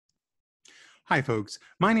Hi folks,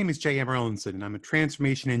 my name is Jay Emerlinson and I'm a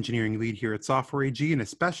transformation engineering lead here at Software AG and a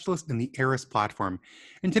specialist in the ARIS platform.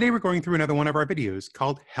 And today we're going through another one of our videos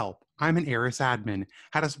called Help. I'm an ARIS admin,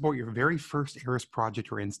 how to support your very first ARIS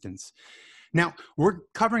project or instance. Now, we're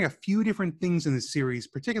covering a few different things in this series,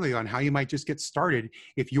 particularly on how you might just get started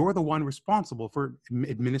if you're the one responsible for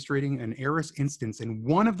administrating an ARIS instance. And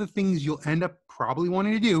one of the things you'll end up probably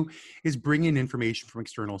wanting to do is bring in information from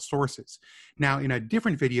external sources. Now, in a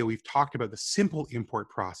different video, we've talked about the simple import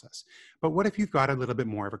process. But what if you've got a little bit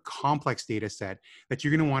more of a complex data set that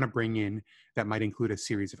you're going to want to bring in that might include a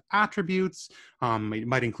series of attributes, it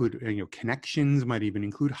might include connections, might even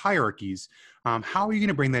include hierarchies. How are you going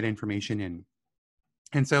to bring that information in?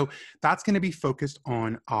 And so that's going to be focused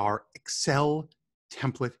on our Excel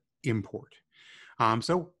template import.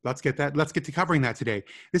 So let's get to covering that today.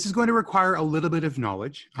 This is going to require a little bit of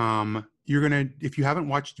knowledge. If you haven't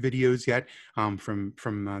watched videos yet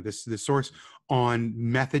from this source on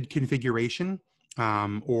method configuration,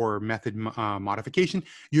 or method modification,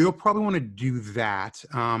 you'll probably want to do that.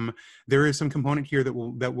 There is some component here that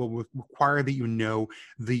will require that you know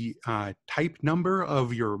the type number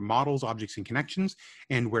of your models, objects, and connections,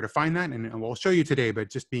 and where to find that. And we'll show you today,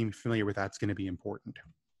 but just being familiar with that's going to be important.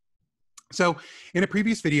 So in a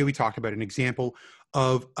previous video, we talked about an example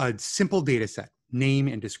of a simple data set, name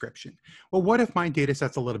and description. Well, what if my data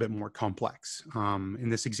set's a little bit more complex? In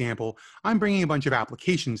this example, I'm bringing a bunch of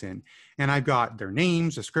applications in, and I've got their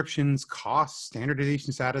names, descriptions, costs,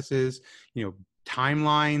 standardization statuses,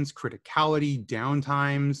 timelines, criticality,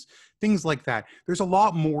 downtimes, things like that. There's a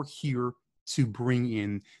lot more here to bring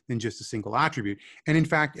in than just a single attribute. And in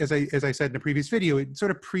fact, as I said in a previous video, it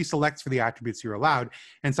sort of pre-selects for the attributes you're allowed.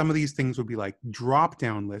 And some of these things would be like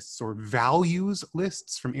drop-down lists or values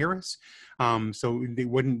lists from ARIS. So you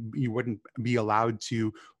wouldn't be allowed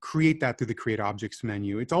to create that through the Create Objects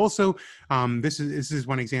menu. It's also, this is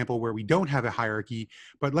one example where we don't have a hierarchy,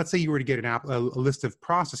 but let's say you were to get a list of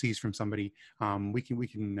processes from somebody, we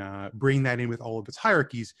can bring that in with all of its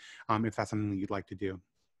hierarchies if that's something that you'd like to do.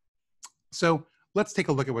 So let's take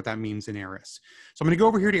a look at what that means in ARIS. So I'm going to go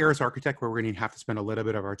over here to ARIS Architect, where we're going to have to spend a little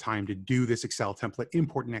bit of our time to do this Excel template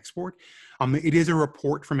import and export. It is a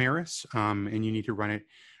report from ARIS, and you need to run it.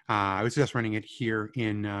 I was just running it here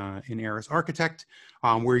in ARIS Architect,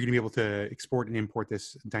 where you're going to be able to export and import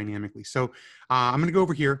this dynamically. So I'm going to go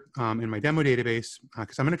over here in my demo database,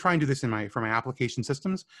 because I'm going to try and do this for my application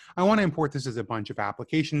systems. I want to import this as a bunch of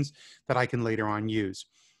applications that I can later on use.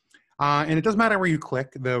 And it doesn't matter where you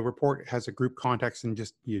click. The report has a group context and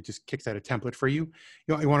just kicks out a template for you.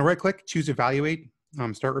 You want to right click, choose Evaluate,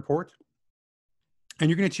 Start Report. And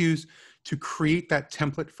you're going to choose to create that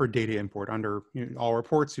template for data import under all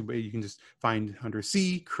reports. You can just find under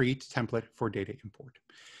C, Create Template for Data Import.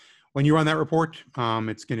 When you run that report,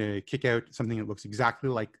 it's going to kick out something that looks exactly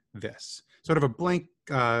like this. Sort of a blank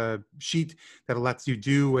sheet that lets you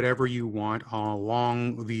do whatever you want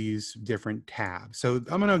along these different tabs. So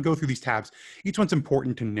I'm going to go through these tabs. Each one's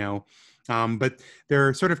important to know, but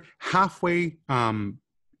they're sort of halfway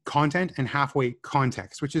content and halfway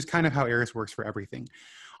context, which is kind of how ARIS works for everything.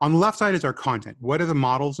 On the left side is our content. What are the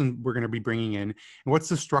models we're going to be bringing in? And what's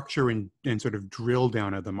the structure and sort of drill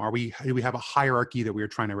down of them? Do we have a hierarchy that we're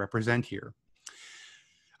trying to represent here?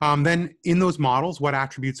 Then in those models, what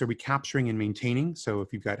attributes are we capturing and maintaining? So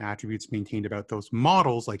if you've got attributes maintained about those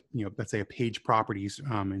models, like, let's say a page properties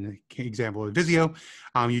in the example of Visio,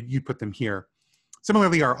 you'd put them here.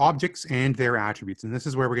 Similarly, our objects and their attributes. And this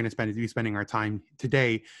is where we're going to be spending our time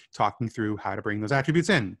today talking through how to bring those attributes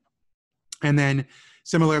in. And then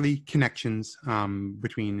similarly, connections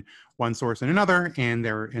between one source and another and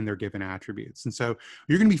their given attributes. And so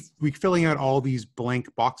you're going to be filling out all these blank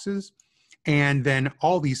boxes. And then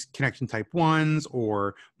all these connection type 1s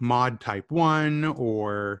or mod type 1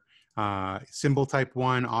 or symbol type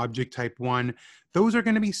 1, object type 1, those are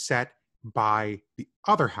going to be set by the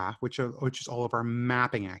other half, which is all of our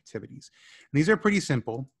mapping activities. And these are pretty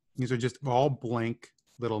simple. These are just all blank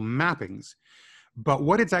little mappings. But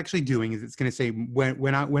what it's actually doing is it's going to say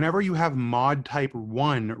whenever you have mod type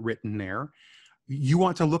 1 written there, you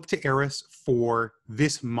want to look to ARIS for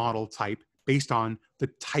this model type based on the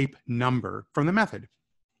type number from the method.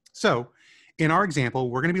 So in our example,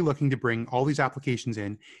 we're going to be looking to bring all these applications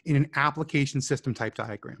in an application system type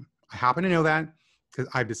diagram. I happen to know that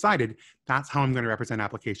because I've decided that's how I'm going to represent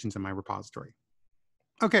applications in my repository.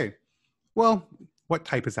 Okay, well, what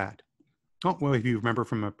type is that? Oh, well, if you remember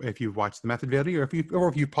if you've watched the method video, or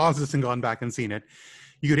if you've paused this and gone back and seen it,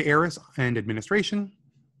 you go to ARIS and Administration,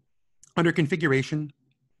 under Configuration,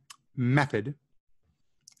 Method,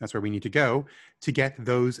 That's where we need to go to get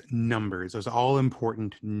those numbers, those all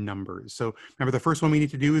important numbers. So remember, the first one we need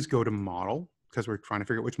to do is go to model, because we're trying to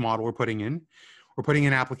figure out which model we're putting in. We're putting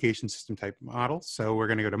in application system type model. So we're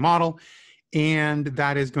going to go to model, and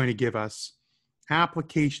that is going to give us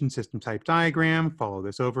application system type diagram. Follow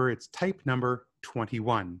this over. It's type number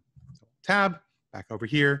 21. So tab back over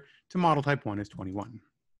here to model type 1 is 21.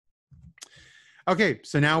 Okay,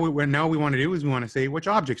 so now what we want to do is we want to say which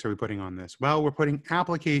objects are we putting on this? Well, we're putting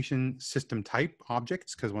application system type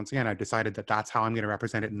objects, because once again, I've decided that that's how I'm going to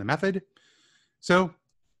represent it in the method. So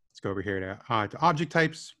let's go over here to object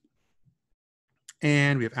types.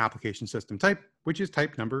 And we have application system type, which is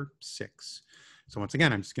type number 6. So once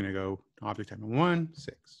again, I'm just going to go to object type 1,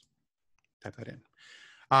 6. Type that in.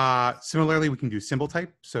 Similarly, we can do symbol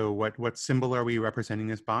type. So what symbol are we representing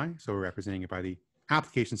this by? So we're representing it by the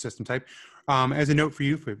application system type. As a note for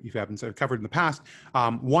you, if you haven't covered in the past,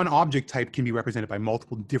 one object type can be represented by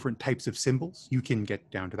multiple different types of symbols. You can get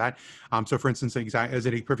down to that. So for instance, as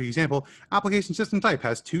a perfect example, application system type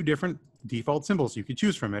has 2 different default symbols you could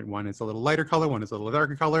choose from it. One is a little lighter color, one is a little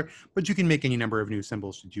darker color, but you can make any number of new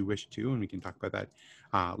symbols should you wish to, and we can talk about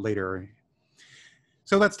that later.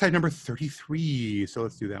 So that's type number 33. So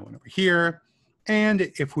let's do that one over here. And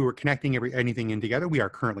if we were connecting anything in together, we are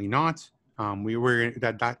currently not.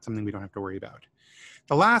 That's something we don't have to worry about.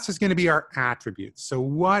 The last is going to be our attributes. So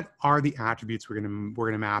what are the attributes we're going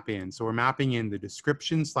to map in? So we're mapping in the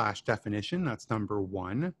description / definition. That's number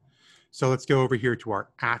 1. So let's go over here to our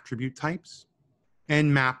attribute types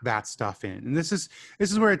and map that stuff in. And this is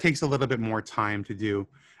where it takes a little bit more time to do.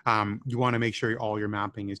 You want to make sure all your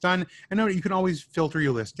mapping is done. And note, you can always filter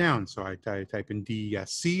your list down. So I type in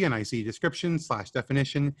DSC and I see description /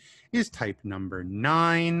 definition is type number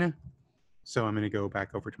 9. So I'm going to go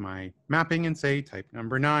back over to my mapping and say type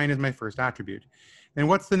number 9 is my first attribute. And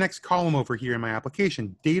what's the next column over here in my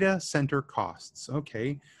application? Data center costs.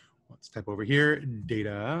 Okay, let's type over here,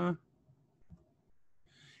 data.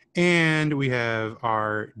 And we have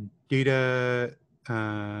our data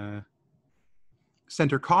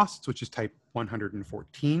center costs, which is type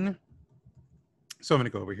 114. So I'm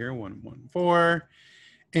going to go over here, 114.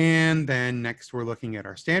 And then next we're looking at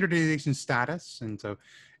our standardization status. And so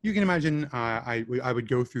you can imagine I would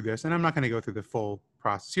go through this, and I'm not going to go through the full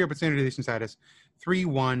process here, but standardization status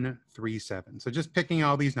 3137. So just picking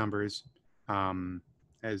all these numbers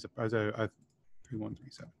as a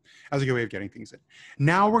 3137 as a good way of getting things in.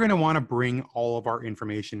 Now we're going to want to bring all of our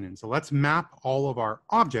information in. So let's map all of our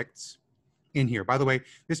objects in here. By the way,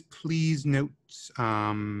 this please note,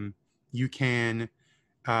 you can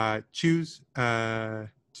choose to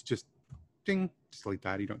just ding, just delete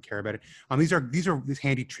that. You don't care about it. These are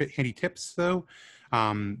handy tips though.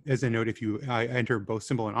 As a note, if you enter both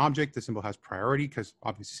symbol and object, the symbol has priority because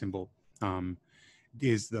obviously symbol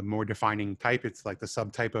is the more defining type. It's like the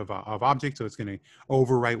subtype of object, so it's going to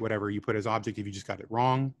overwrite whatever you put as object if you just got it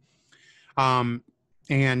wrong.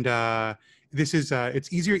 This is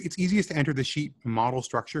it's easiest to enter the sheet model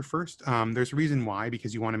structure first. There's a reason why,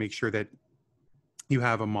 because you want to make sure that you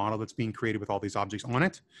have a model that's being created with all these objects on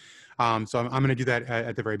it. So I'm going to do that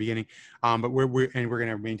at the very beginning, but we're going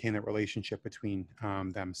to maintain that relationship between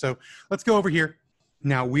them. So let's go over here.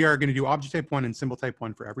 Now we are going to do object type 1 and symbol type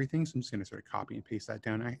 1 for everything. So I'm just going to sort of copy and paste that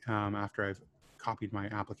down after I've copied my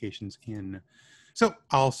applications in. So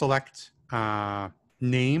I'll select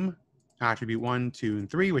name, attribute 1, 2, and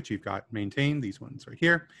 3, which you've got maintained, these ones right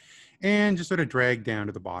here, and just sort of drag down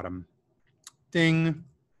to the bottom, ding,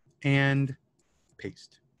 and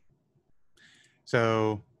paste.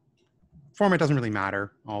 So format doesn't really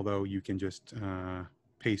matter, although you can just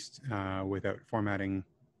paste without formatting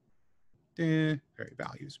the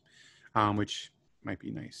values, which might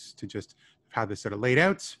be nice to just have this sort of laid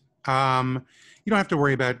out. You don't have to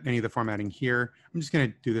worry about any of the formatting here. I'm just going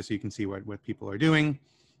to do this so you can see what people are doing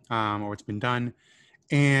or what's been done.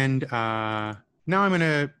 And now I'm going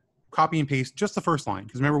to copy and paste just the first line,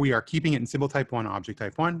 because remember we are keeping it in symbol type 1, object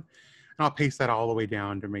type 1. And I'll paste that all the way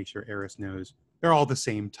down to make sure ARIS knows they're all the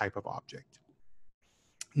same type of object.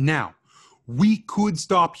 Now, we could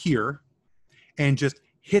stop here and just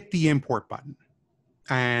hit the import button,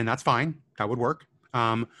 and that's fine. That would work.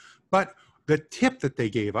 But the tip that they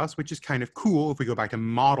gave us, which is kind of cool if we go back to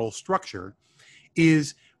model structure,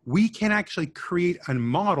 is we can actually create a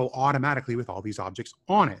model automatically with all these objects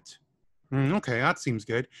on it. Okay, that seems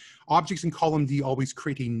good. Objects in column D always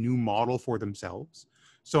create a new model for themselves.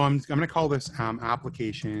 So I'm going to call this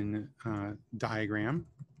application diagram.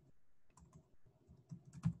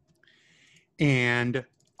 And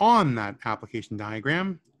on that application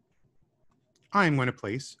diagram, I'm going to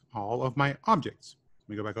place all of my objects. Let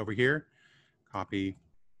me go back over here, copy,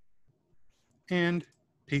 and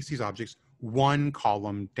paste these objects one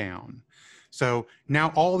column down. So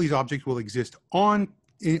now all these objects will exist on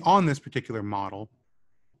this particular model.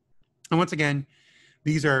 And once again,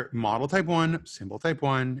 these are model type 1, symbol type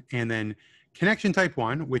 1, and then connection type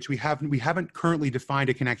 1, which we haven't currently defined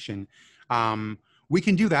a connection. We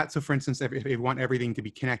can do that. So for instance, if we want everything to be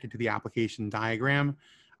connected to the application diagram,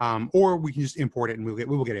 or we can just import it and we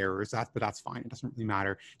will get errors, but that's fine. It doesn't really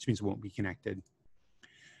matter. It just means it won't be connected.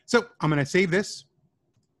 So I'm going to save this.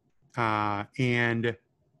 And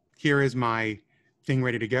here is my thing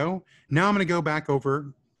ready to go. Now I'm going to go back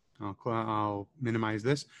over. I'll minimize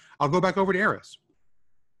this. I'll go back over to ARIS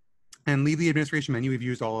and leave the administration menu. We've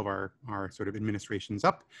used all of our sort of administrations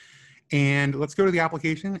up. And let's go to the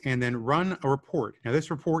application and then run a report. Now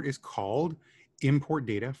this report is called import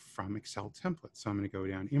data from Excel templates. So I'm going to go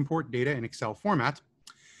down import data in Excel format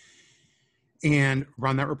and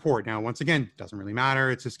run that report. Now, once again, doesn't really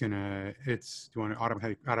matter. It's just do you want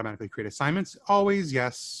to automatically create assignments? Always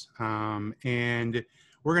yes. And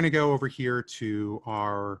we're going to go over here to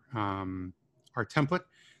our template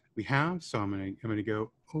we have. So I'm going to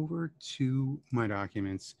go over to my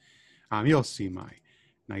documents. You'll see my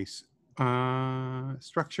nice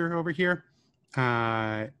structure over here.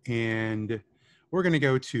 And we're going to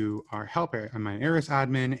go to our help, my ARIS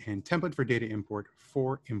admin and template for data import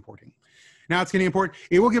for importing. Now it's going to import.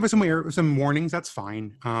 It will give us some warnings. That's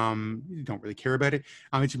fine. You don't really care about it.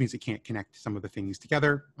 It just means it can't connect some of the things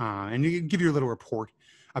together. And you give you a little report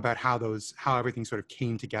about how everything sort of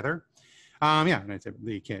came together. Yeah, and I said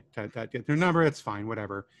you can't get their number. It's fine.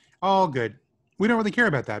 Whatever. All good. We don't really care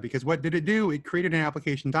about that because what did it do? It created an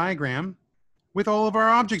application diagram with all of our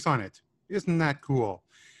objects on it. Isn't that cool?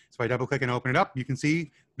 So if I double click and open it up, you can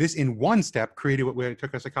see this in one step created what it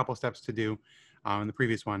took us a couple steps to do in the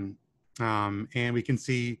previous one. And we can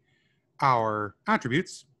see our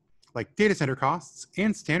attributes like data center costs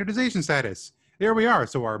and standardization status. There we are.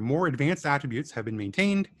 So our more advanced attributes have been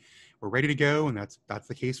maintained. We're ready to go, and that's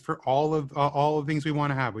the case for all of the things we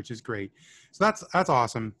want to have, which is great. So that's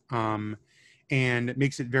awesome, and it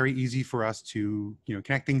makes it very easy for us to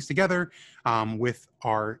connect things together with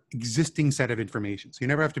our existing set of information. So you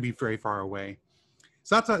never have to be very far away.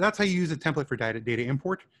 So that's how you use a template for data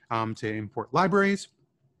import to import libraries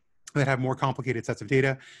that have more complicated sets of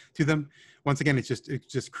data to them. Once again, it's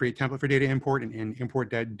just create template for data import and import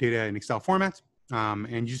data in Excel format.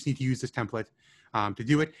 And you just need to use this template to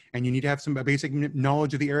do it. And you need to have some basic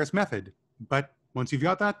knowledge of the ARIS method. But once you've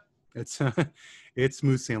got that, it's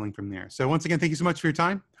smooth sailing from there. So once again, thank you so much for your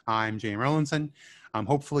time. I'm J.M. Rowlandson.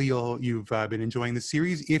 Hopefully you've been enjoying this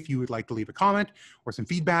series. If you would like to leave a comment or some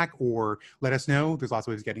feedback or let us know, there's lots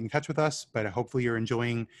of ways of getting in touch with us, but hopefully you're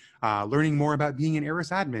enjoying learning more about being an ARIS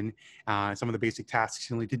admin, some of the basic tasks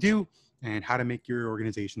you'll need to do, and how to make your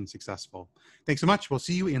organization successful. Thanks so much. We'll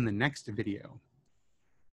see you in the next video.